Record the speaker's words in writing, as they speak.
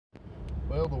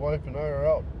Well, the wife and I are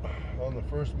out on the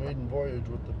first maiden voyage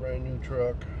with the brand new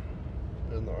truck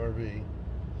and the RV.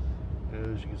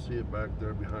 As you can see it back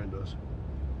there behind us.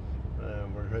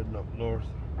 And we're heading up north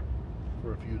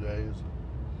for a few days.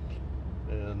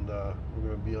 And we're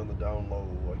going to be on the down low,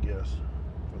 I guess,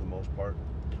 for the most part.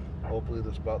 Hopefully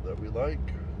the spot that we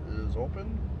like is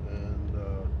open, and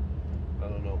I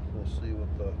don't know. We'll see what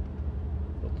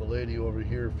the lady over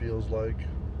here feels like.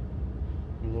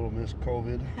 A little Miss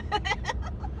COVID.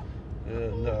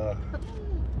 And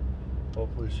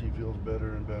hopefully she feels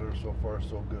better and better. So far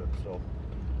so good. So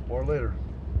more later.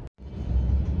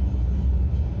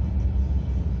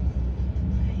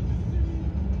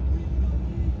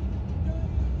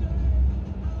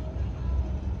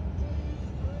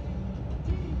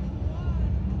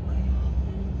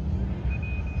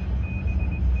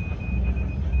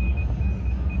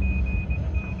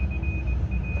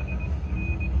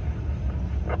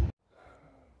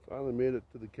 Finally made it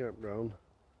to the campground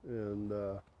and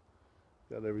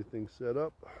got everything set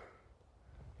up.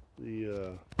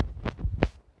 I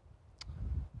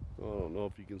don't know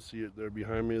if you can see it there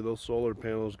behind me. Those solar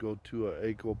panels go to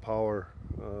a AcoPower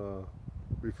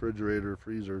refrigerator,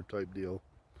 freezer type deal.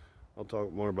 I'll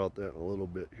talk more about that in a little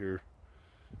bit here.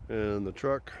 And the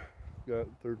truck got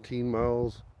 13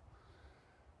 miles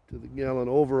to the gallon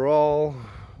overall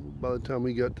by the time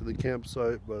we got to the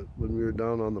campsite, but when we were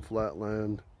down on the flat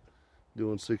land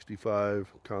doing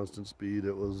 65 constant speed,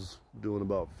 it was doing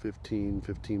about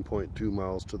 15.2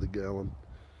 miles to the gallon.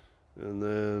 And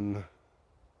then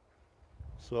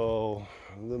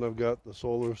I've got the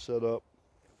solar set up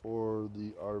for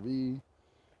the RV.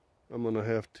 I'm gonna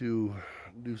have to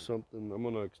do something. I'm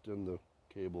gonna extend the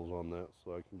cables on that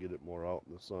so I can get it more out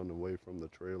in the sun, away from the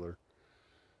trailer,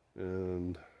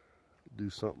 and do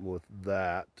something with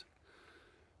that.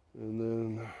 And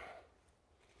then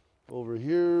over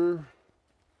here,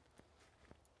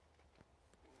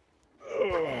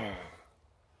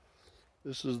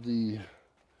 this is the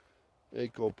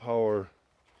AcoPower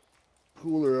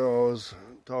cooler I was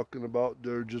talking about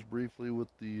there just briefly with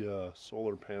the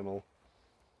solar panel.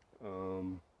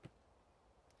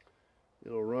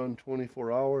 It'll run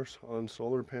 24 hours on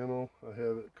solar panel. I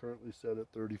have it currently set at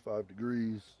 35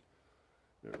 degrees.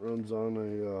 It runs on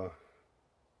a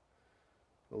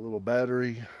little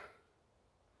battery,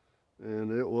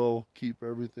 and it will keep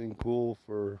everything cool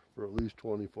for at least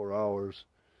 24 hours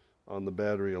on the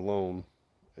battery alone.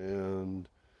 And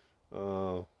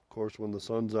of course, when the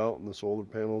sun's out and the solar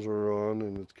panels are on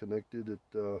and it's connected, it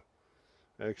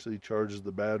actually charges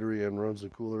the battery and runs the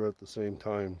cooler at the same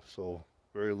time. So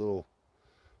very little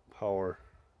power,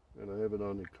 and I have it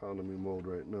on economy mode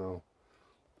right now.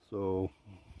 So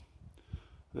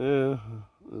yeah,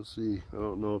 let's see, I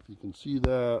don't know if you can see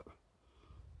that.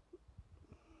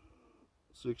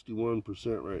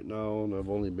 61% right now, and I've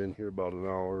only been here about an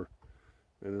hour,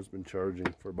 and it's been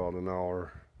charging for about an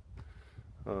hour.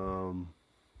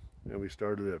 And we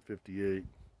started at 58,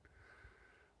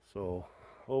 so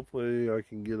hopefully I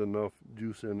can get enough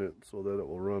juice in it so that it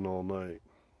will run all night,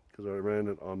 because I ran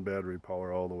it on battery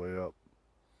power all the way up.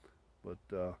 But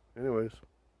anyways,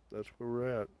 that's where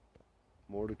we're at.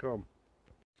 More to come.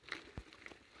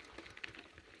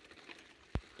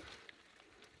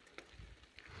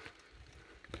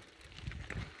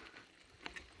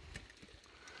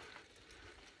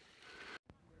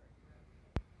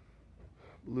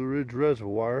 Blue Ridge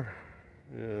Reservoir,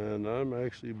 and I'm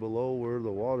actually below where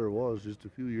the water was just a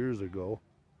few years ago.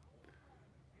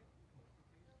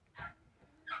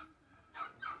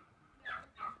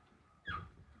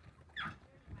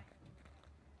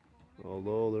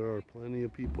 Although there are plenty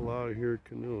of people out here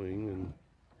canoeing and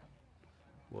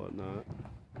whatnot.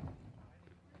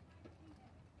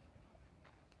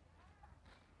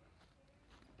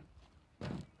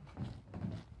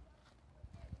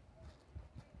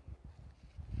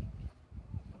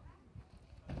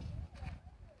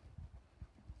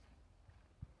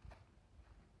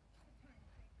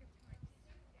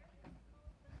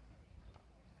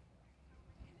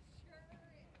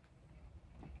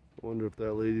 I wonder if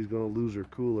that lady's going to lose her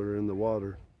cooler in the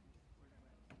water.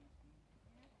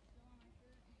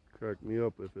 Crack me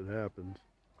up if it happens.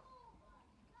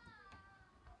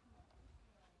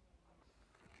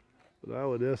 But I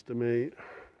would estimate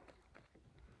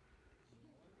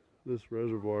this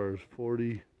reservoir is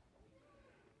 40,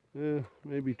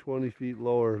 maybe 20 feet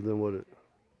lower than what it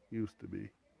used to be.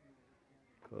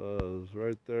 Because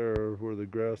right there where the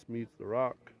grass meets the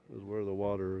rock is where the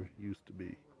water used to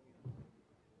be.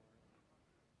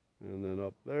 And then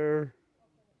up there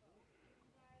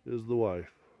is the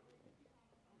wife.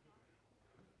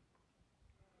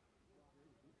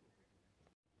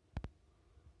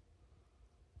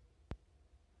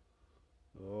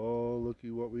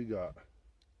 what we got.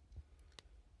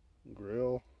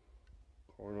 Grill,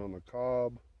 corn on the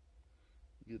cob,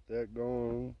 get that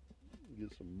going,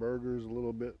 get some burgers a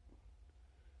little bit,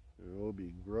 and we'll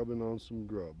be grubbing on some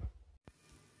grub.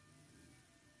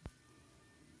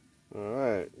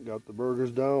 Alright, got the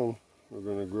burgers down. We're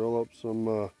going to grill up some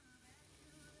of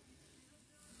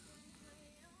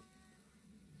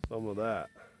that.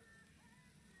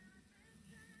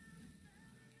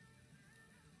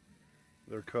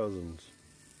 They're cousins.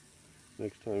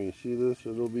 Next time you see this,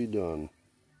 it'll be done.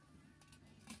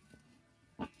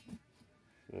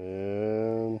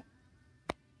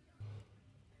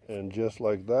 And just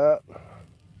like that.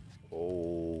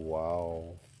 Oh,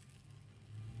 wow.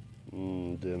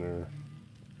 Dinner.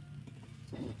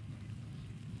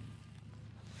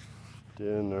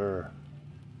 Dinner.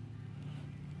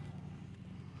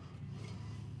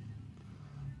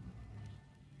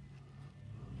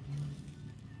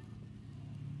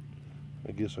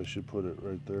 I guess I should put it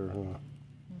right there, huh?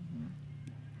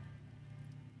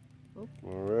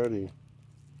 Alrighty.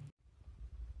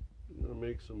 I'm gonna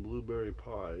make some blueberry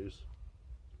pies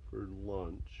for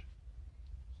lunch.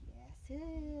 Yes,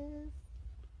 it is.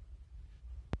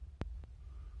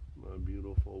 My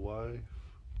beautiful wife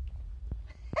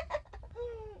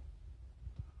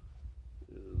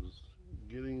is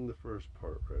getting the first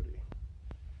part ready.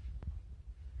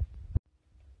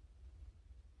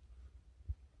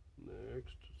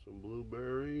 Next, some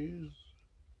blueberries.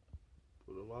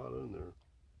 Put a lot in there.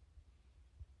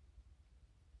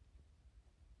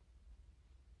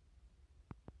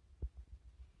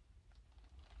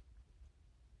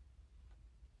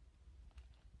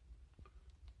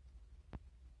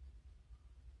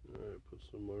 Alright, put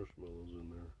some marshmallows in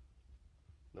there.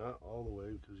 Not all the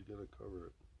way because you gotta cover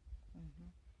it.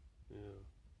 Yeah.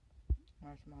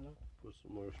 Marshmallow. Put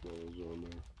some marshmallows on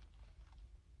there.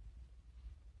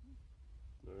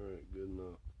 Alright, good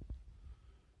enough.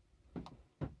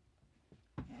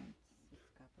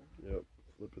 Yep,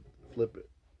 flip it.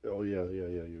 Oh yeah,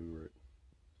 you were right.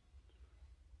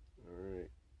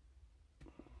 Alright.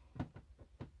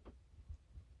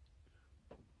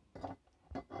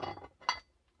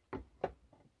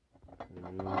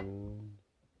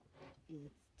 And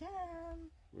it's done.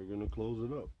 We're gonna close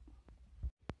it up.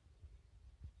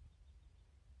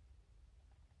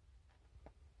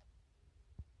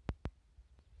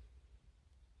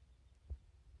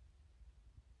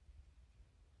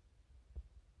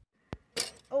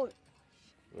 Oh.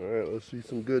 Alright, let's see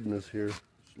some goodness here.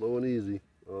 Slow and easy.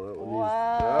 Oh,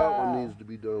 that one needs to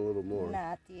be done a little more.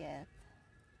 Not yet.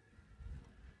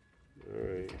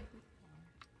 Alright.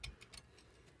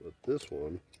 But this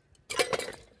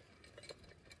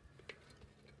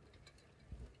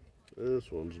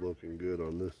one's looking good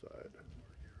on this side.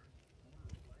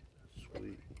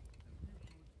 Sweet.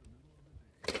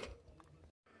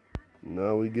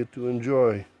 Now we get to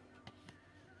enjoy.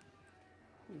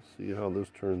 Let's see how this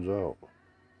turns out.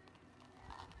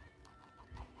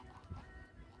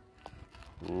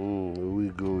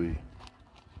 Ooey gooey.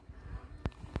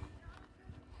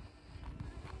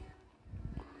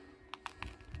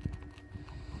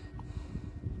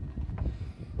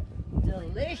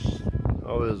 Delicious.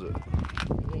 How is it?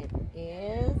 It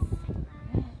is.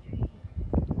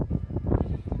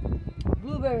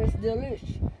 Blueberries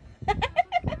delicious.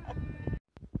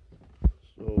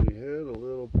 So we had a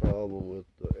little problem with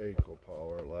the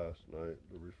AcoPower last night,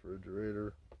 the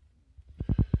refrigerator.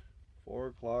 4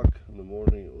 o'clock in the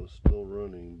morning it was still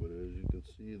running, but as you can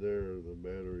see there, the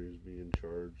battery is being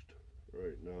charged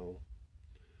right now.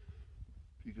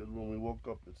 Because when we woke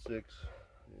up at 6,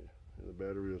 the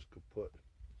battery was kaput.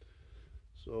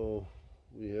 So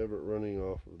we have it running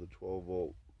off of the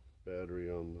 12-volt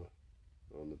battery on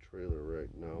the trailer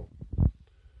right now.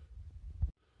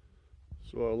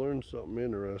 So I learned something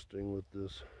interesting with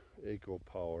this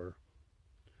AcoPower,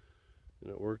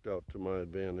 and it worked out to my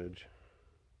advantage.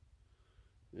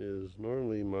 Is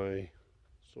normally my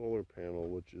solar panel,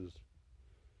 which is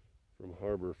from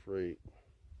Harbor Freight,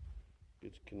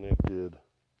 gets connected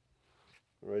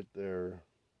right there.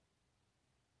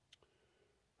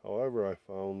 However, I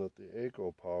found that the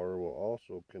AcoPower will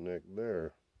also connect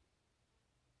there.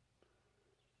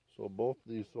 So both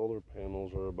these solar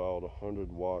panels are about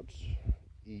 100 watts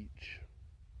each.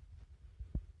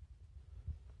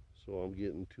 So I'm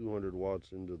getting 200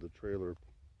 watts into the trailer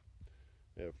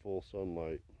at full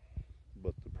sunlight.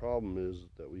 But the problem is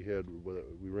that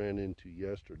we ran into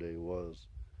yesterday was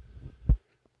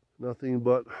nothing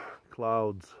but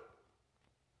clouds.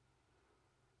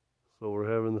 So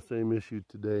we're having the same issue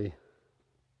today.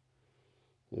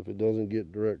 If it doesn't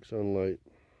get direct sunlight,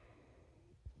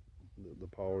 the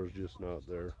power is just not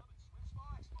there.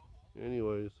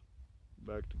 Anyways,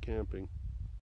 back to camping.